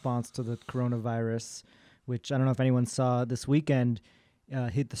 Trump's response to the coronavirus, which I don't know if anyone saw this weekend.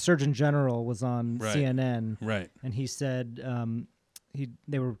 The Surgeon General was on CNN, right, and he said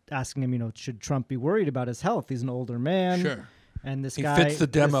they were asking him, should Trump be worried about his health? He's an older man. Sure. And he fits the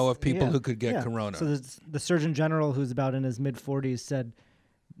demo of people who could get corona. So the Surgeon General, who's about in his mid-40s, said,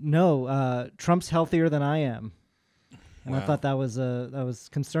 no, Trump's healthier than I am. And I thought that was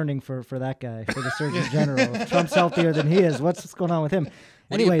concerning for that guy, for the Surgeon General. If Trump's healthier than he is, what's going on with him?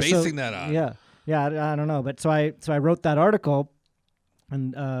 What are you basing that on? Yeah, I don't know. But so I wrote that article,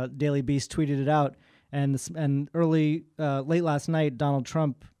 and Daily Beast tweeted it out, and late last night, Donald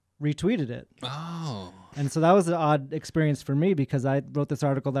Trump retweeted it. Oh. And so that was an odd experience for me, because I wrote this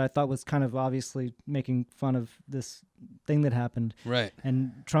article that I thought was kind of obviously making fun of this thing that happened. Right.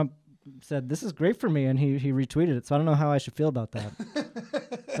 And Trump said, "This is great for me," and he retweeted it. So I don't know how I should feel about that.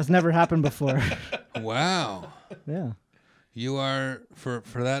 That's never happened before. Wow. Yeah. You are, for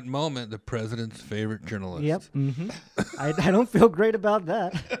that moment, the president's favorite journalist. Yep. Mm-hmm. I don't feel great about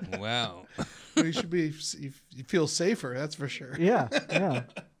that. Wow. You should be. You feel safer. That's for sure. Yeah.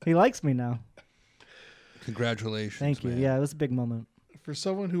 He likes me now. Congratulations. Thank you. Man. Yeah, it was a big moment. For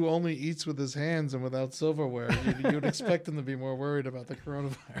someone who only eats with his hands and without silverware, you'd expect him to be more worried about the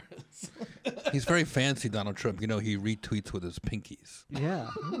coronavirus. He's very fancy, Donald Trump. He retweets with his pinkies. Yeah.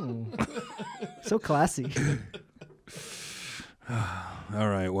 Ooh. So classy. All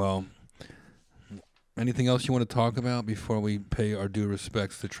right. Well, anything else you want to talk about before we pay our due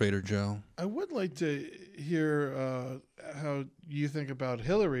respects to Trader Joe? I would like to hear how you think about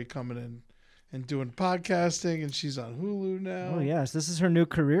Hillary coming in and doing podcasting, and she's on Hulu now. Oh yes, this is her new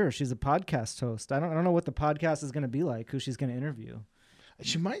career. She's a podcast host. I don't know what the podcast is going to be like. Who she's going to interview?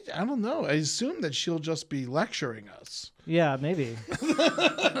 She might. I don't know. I assume that she'll just be lecturing us. Yeah, maybe.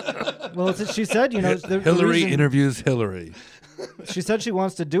 Well, she said, Hillary interviews Hillary. She said she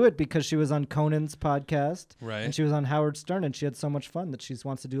wants to do it because she was on Conan's podcast, right? And she was on Howard Stern, and she had so much fun that she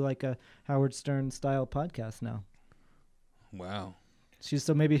wants to do like a Howard Stern style podcast now. Wow.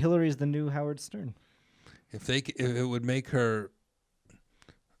 So maybe Hillary's the new Howard Stern. If it would make her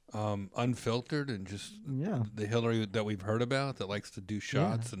unfiltered and just the Hillary that we've heard about that likes to do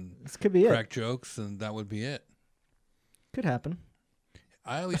shots and this could be crack jokes, and that would be it. Could happen.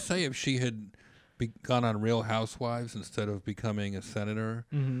 I always say if she had gone on Real Housewives instead of becoming a senator,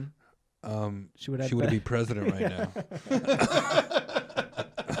 She would be president right now.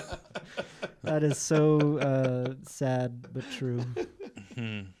 That is so sad but true.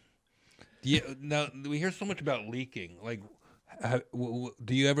 Now we hear so much about leaking. Like,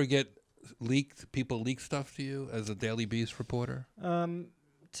 do you ever get leaked? People leak stuff to you as a Daily Beast reporter?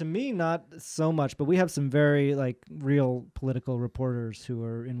 To me, not so much, but we have some very real political reporters who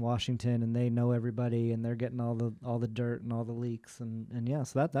are in Washington, and they know everybody, and they're getting all the dirt and all the leaks, and yeah,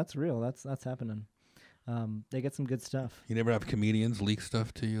 so that's real. That's happening. They get some good stuff. You never have comedians leak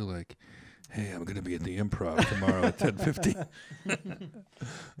stuff to you, like, "Hey, I'm going to be at the Improv tomorrow at 10:50." I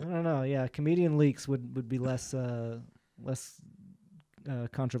don't know. Yeah, comedian leaks would be less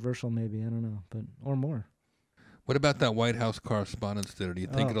controversial, maybe. I don't know, or more. What about that White House Correspondents' Dinner? Do you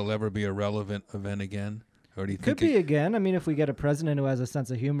think it'll ever be a relevant event again? Or do you think could be again? I mean, if we get a president who has a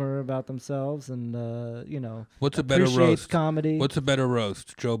sense of humor about themselves and, what's a better roast? Comedy. What's a better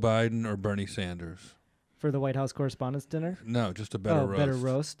roast, Joe Biden or Bernie Sanders? For the White House Correspondents' Dinner? No, just a better roast. Better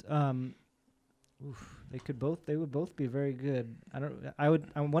roast. They would both be very good. I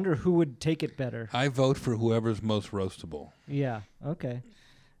wonder who would take it better. I vote for whoever's most roastable. Yeah. Okay.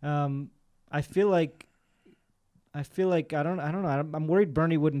 I feel like I don't know. I'm worried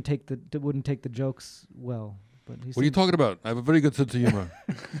Bernie wouldn't take the jokes well. But what are you talking about? I have a very good sense of humor.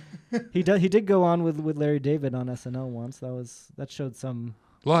 He did go on with Larry David on SNL once. That showed some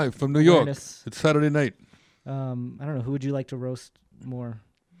live from New York. It's Saturday night. I don't know. Who would you like to roast more?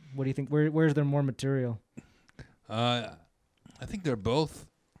 What do you think? Where's there more material? I think they're both.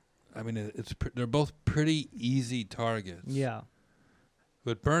 I mean, they're both pretty easy targets. Yeah.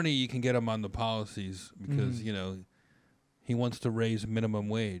 But Bernie, you can get him on the policies because, he wants to raise minimum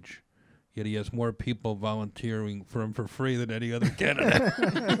wage. Yet he has more people volunteering for him for free than any other candidate.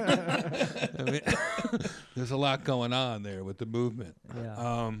 I mean, there's a lot going on there with the movement.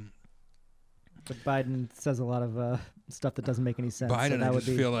 Yeah. But Biden says a lot of stuff that doesn't make any sense. Biden, I just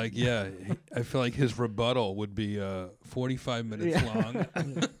feel like, I feel like his rebuttal would be 45 minutes long.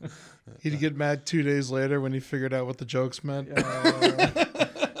 He'd get mad 2 days later when he figured out what the jokes meant.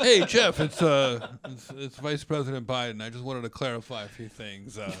 Hey, Jeff, it's Vice President Biden. I just wanted to clarify a few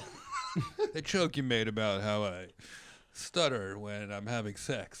things. The joke you made about how I stutter when I'm having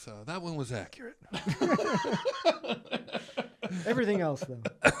sex, that one was accurate. Everything else, though.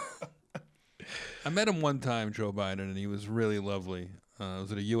 I met him one time, Joe Biden, and he was really lovely. It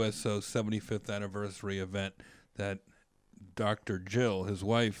was at a USO 75th anniversary event that Dr. Jill, his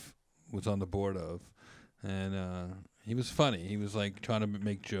wife, was on the board of. And he was funny. He was like trying to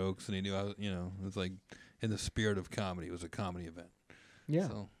make jokes, and he knew how, it was like in the spirit of comedy. It was a comedy event. Yeah.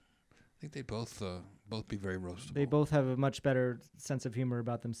 So I think they both be very roastable. They both have a much better sense of humor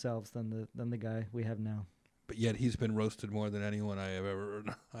about themselves than the guy we have now. But yet he's been roasted more than anyone I have ever.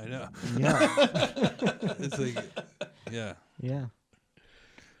 I know. Yeah. It's like, yeah. Yeah.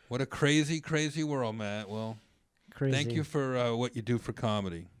 What a crazy, crazy world, Matt. Well, crazy. Thank you for what you do for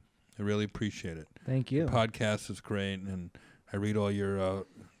comedy. I really appreciate it. Thank you. The podcast is great, and I read all your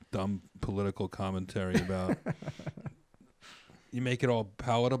dumb political commentary about. You make it all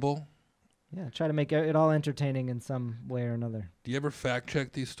palatable. Yeah, try to make it all entertaining in some way or another. Do you ever fact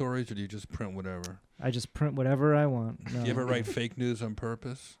check these stories, or do you just print whatever? I just print whatever I want. No. Do you ever write fake news on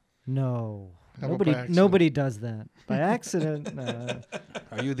purpose? No. How Nobody does that. By accident.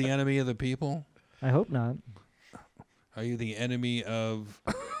 Are you the enemy of the people? I hope not. Are you the enemy of...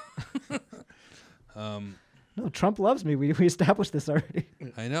 No, Trump loves me. We established this already.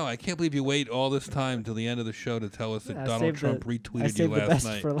 I know. I can't believe you wait all this time till the end of the show to tell us that Donald Trump retweeted you last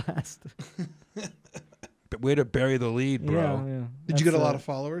night. I saved the best for last. Way to bury the lead, bro. Yeah. Did you get a lot of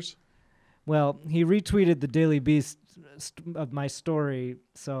followers? Well, he retweeted the Daily Beast of my story,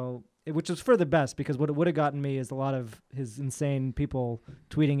 which was for the best, because what it would have gotten me is a lot of his insane people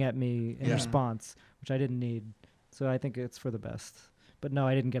tweeting at me in response, which I didn't need. So I think it's for the best. But no,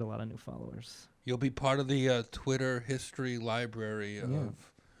 I didn't get a lot of new followers. You'll be part of the Twitter history library of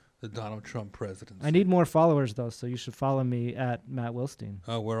the Donald Trump presidency. I need more followers, though, so you should follow me at Matt Wilstein.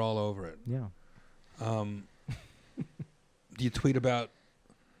 Oh, we're all over it. Yeah. Do you tweet about...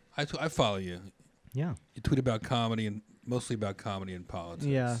 I follow you. Yeah. You tweet about comedy, and mostly about comedy and politics.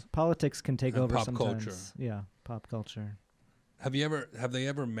 Yeah, politics can take over pop sometimes. Culture. Yeah, pop culture. Have they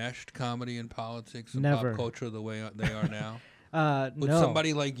ever meshed comedy and politics and Never. pop culture the way they are now? Would no.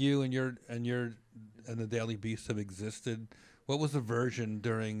 somebody like you and the Daily Beast have existed? What was the version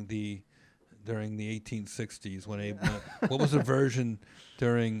during the 1860s what was the version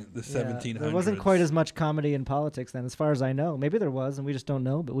during the 1700s? There wasn't quite as much comedy in politics then, as far as I know. Maybe there was, and we just don't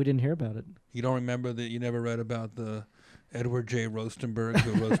know, but we didn't hear about it. You don't remember that? You never read about the Edward J. Rostenberg,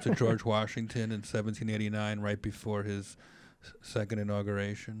 who roasted George Washington in 1789, right before his second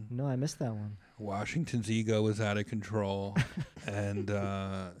inauguration. No, I missed that one. Washington's ego was out of control, and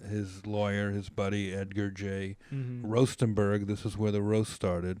his lawyer, his buddy Edgar J. Rostenberg, this is where the roast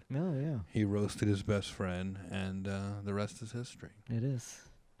started. Oh, yeah. He roasted his best friend, and the rest is history. It is.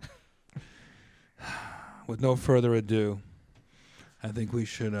 With no further ado, I think we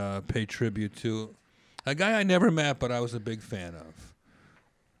should pay tribute to a guy I never met, but I was a big fan of.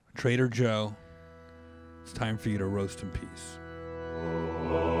 Trader Joe. It's time for you to roast in peace.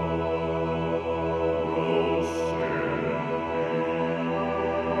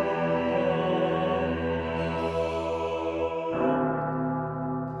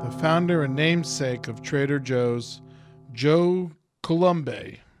 The founder and namesake of Trader Joe's, Joe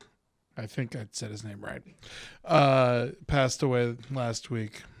Colombe, I think I said his name right, passed away last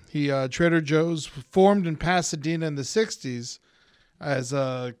week. Trader Joe's formed in Pasadena in the 60s as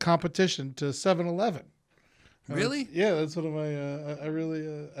a competition to 7-Eleven. Really? Yeah, that's one of my.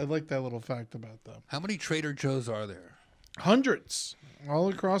 I like that little fact about them. How many Trader Joe's are there? Hundreds, all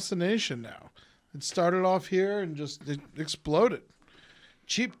across the nation now. It started off here and just it exploded.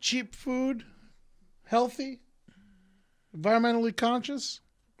 Cheap food, healthy, environmentally conscious.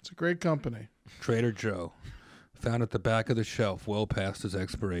 It's a great company. Trader Joe, found at the back of the shelf, well past his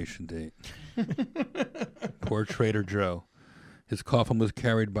expiration date. Poor Trader Joe. His coffin was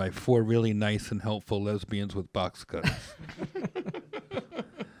carried by 4 really nice and helpful lesbians with box cutters.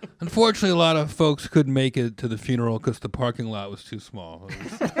 Unfortunately, a lot of folks couldn't make it to the funeral because the parking lot was too small.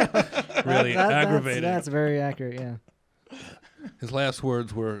 It was really aggravating. That's very accurate, yeah. His last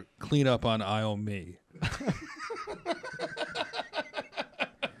words were, "Clean up on aisle me."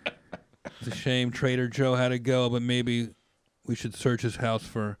 It's a shame Trader Joe had to go, but maybe we should search his house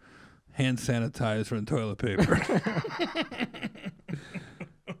for hand sanitizer and toilet paper.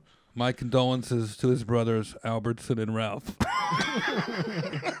 My condolences to his brothers, Albertson and Ralph.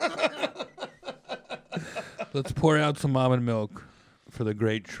 Let's pour out some almond milk for the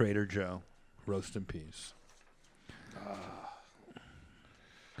great Trader Joe. Roast in peace.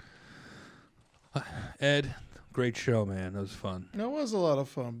 Ed, great show, man. That was fun. That was a lot of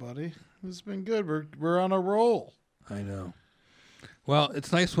fun, buddy. It's been good. We're on a roll. I know. Well,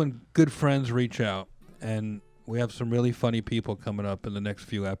 it's nice when good friends reach out, and we have some really funny people coming up in the next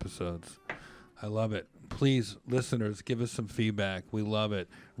few episodes. I love it. Please, listeners, give us some feedback. We love it.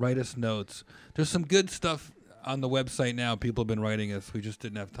 Write us notes. There's some good stuff on the website now. People have been writing us. We just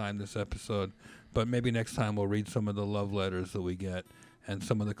didn't have time this episode. But maybe next time we'll read some of the love letters that we get and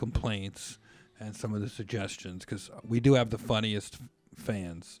some of the complaints and some of the suggestions, because we do have the funniest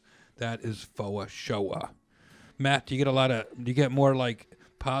fans. That is for sure. Matt, do you get more like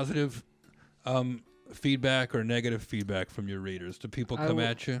positive feedback or negative feedback from your readers? Do people come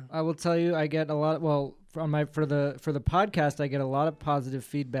at you? I will tell you, I get a lot. Well, for the podcast, I get a lot of positive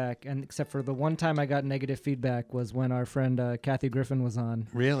feedback, and except for the one time I got negative feedback was when our friend Kathy Griffin was on.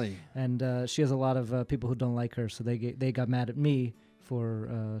 Really? And she has a lot of people who don't like her, so they got mad at me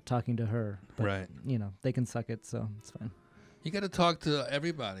for talking to her. But, right. You know, they can suck it, so it's fine. You got to talk to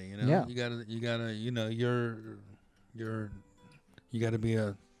everybody. You know. Yeah. You gotta. You know, you got to be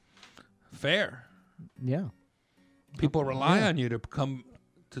a fair. Yeah. People rely on you to come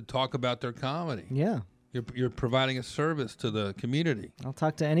to talk about their comedy. Yeah. You're providing a service to the community. I'll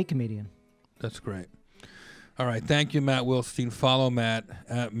talk to any comedian. That's great. All right. Thank you, Matt Wilstein. Follow Matt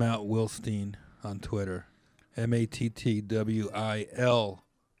at Matt Wilstein on Twitter. MattWilstein.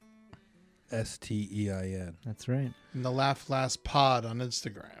 That's right. And the Laugh Last Pod on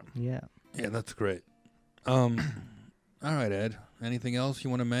Instagram. Yeah. Yeah, that's great. All right, Ed. Anything else you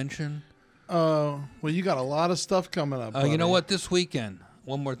want to mention? Well, you got a lot of stuff coming up. You know what? This weekend,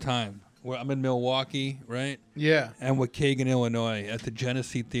 one more time, I'm in Milwaukee, right? Yeah. And Waukegan, Illinois, at the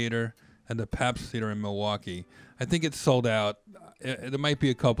Genesee Theater and the Pabst Theater in Milwaukee. I think it's sold out. There might be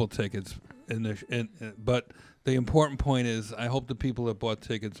a couple tickets but the important point is, I hope the people that bought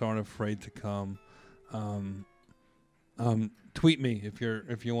tickets aren't afraid to come. Tweet me if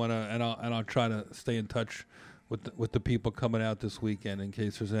you want to, and I'll try to stay in touch with the people coming out this weekend in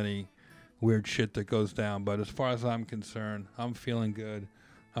case there's any weird shit that goes down. But as far as I'm concerned, I'm feeling good.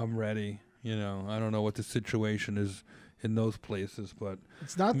 I'm ready. You know, I don't know what the situation is in those places, but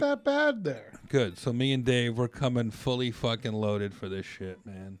it's not that bad there. Good. So me and Dave, we're coming fully fucking loaded for this shit,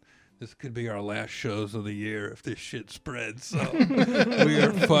 man. This could be our last shows of the year if this shit spreads. So we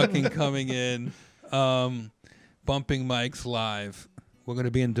are fucking coming in, bumping mics live. We're going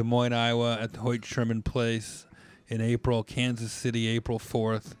to be in Des Moines, Iowa at the Hoyt Sherman Place in April, Kansas City, April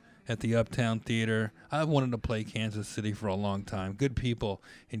 4th, at the Uptown Theater. I've wanted to play Kansas City for a long time. Good people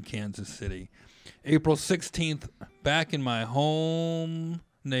in Kansas City. April 16th, back in my home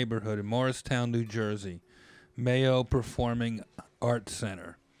neighborhood in Morristown, New Jersey, Mayo Performing Arts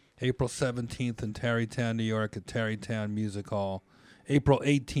Center. April 17th in Tarrytown, New York at Tarrytown Music Hall. April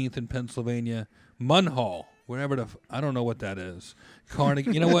 18th in Pennsylvania, Munn Hall, wherever I don't know what that is.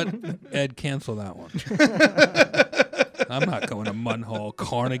 Carnegie. You know what? Ed, cancel that one. I'm not going to Munn Hall.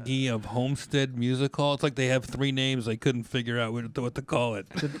 Carnegie of Homestead Music Hall. It's like they have three names. I couldn't figure out what to call it.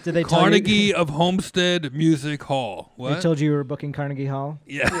 Did they Carnegie of Homestead Music Hall. What? They told you were booking Carnegie Hall?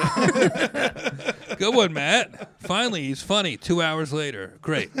 Yeah. Good one, Matt. Finally, he's funny. 2 hours later.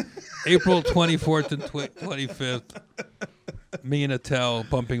 Great. April 24th and 25th. Me and Attell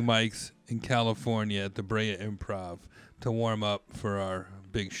bumping mics in California at the Brea Improv to warm up for our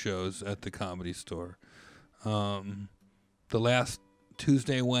big shows at the Comedy Store. The last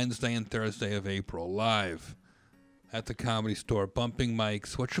Tuesday, Wednesday, and Thursday of April, live at the Comedy Store, bumping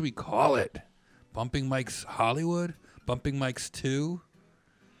mics. What should we call it? Bumping Mics Hollywood? Bumping Mics 2?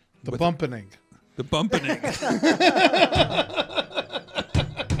 The Bumpening. The Bumpening.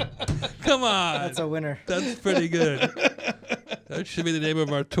 Come on. That's a winner. That's pretty good. That should be the name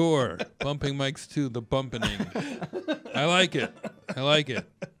of our tour. Bumping Mics 2, The Bumpening. I like it. I like it.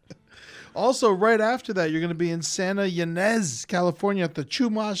 Also, right after that, you're going to be in Santa Ynez, California at the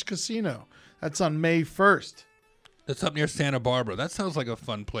Chumash Casino. That's on May 1st. That's up near Santa Barbara. That sounds like a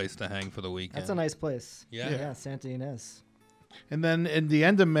fun place to hang for the weekend. That's a nice place. Yeah. Yeah, Santa Ynez. And then in the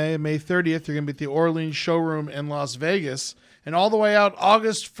end of May, May 30th, you're going to be at the Orleans Showroom in Las Vegas. And all the way out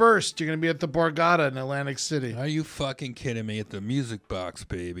August 1st, you're going to be at the Borgata in Atlantic City. Are you fucking kidding me? At the Music Box,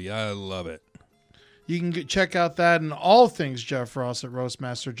 baby. I love it. You can check out that and all things Jeff Ross at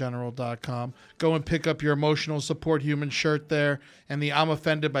roastmastergeneral.com. Go and pick up your emotional support human shirt there and the I'm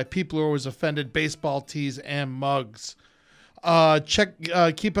offended by people who are always offended baseball tees and mugs.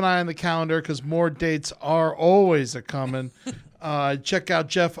 Keep an eye on the calendar because more dates are always a coming. Check out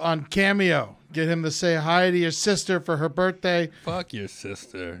Jeff on Cameo. Get him to say hi to your sister for her birthday. Fuck your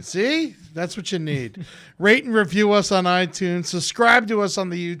sister. See? That's what you need. Rate and review us on iTunes. Subscribe to us on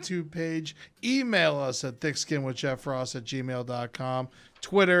the YouTube page. Email us at thickskinwithjeffross@gmail.com.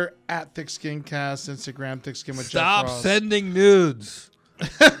 Twitter at thickskincast. Instagram thickskinwithjeffross. Stop sending nudes.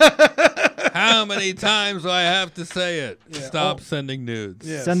 How many times do I have to say it? Yeah. Stop sending nudes.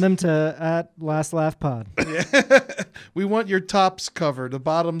 Yes. Send them to at Last Laugh Pod. Yeah. We want your tops covered. The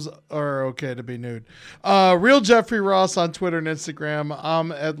bottoms are okay to be nude. Real Jeffrey Ross on Twitter and Instagram.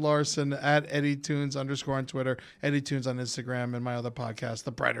 I'm Ed Larson at EddieTunes _ on Twitter. EddieTunes on Instagram. And my other podcast,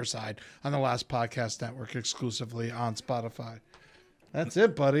 The Brighter Side, on the Last Podcast Network, exclusively on Spotify. That's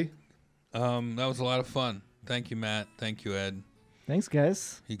it, buddy. That was a lot of fun. Thank you, Matt. Thank you, Ed. Thanks,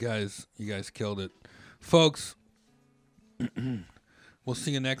 guys. You guys killed it. Folks, we'll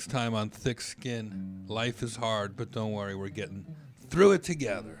see you next time on Thick Skin. Life is hard, but don't worry, we're getting through it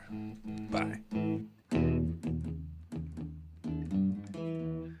together. Bye.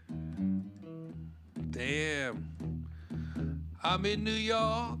 Damn. I'm in New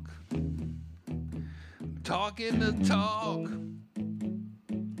York, talking the talk.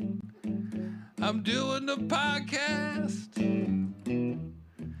 I'm doing the podcast,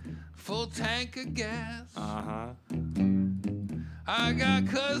 full tank of gas. I got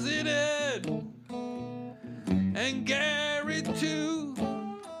Cousin Ed and Gary too.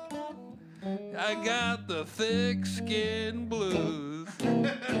 I got the thick skin blues.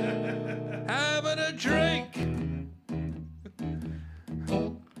 Having a drink.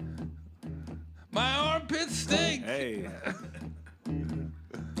 My armpits stink. Hey.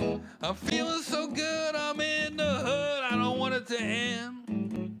 I'm feeling so good, I'm in the hood, I don't want it to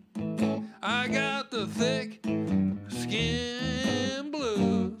end. I got the thick skin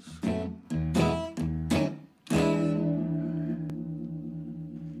blues.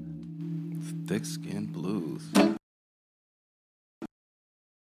 Thick skin blues.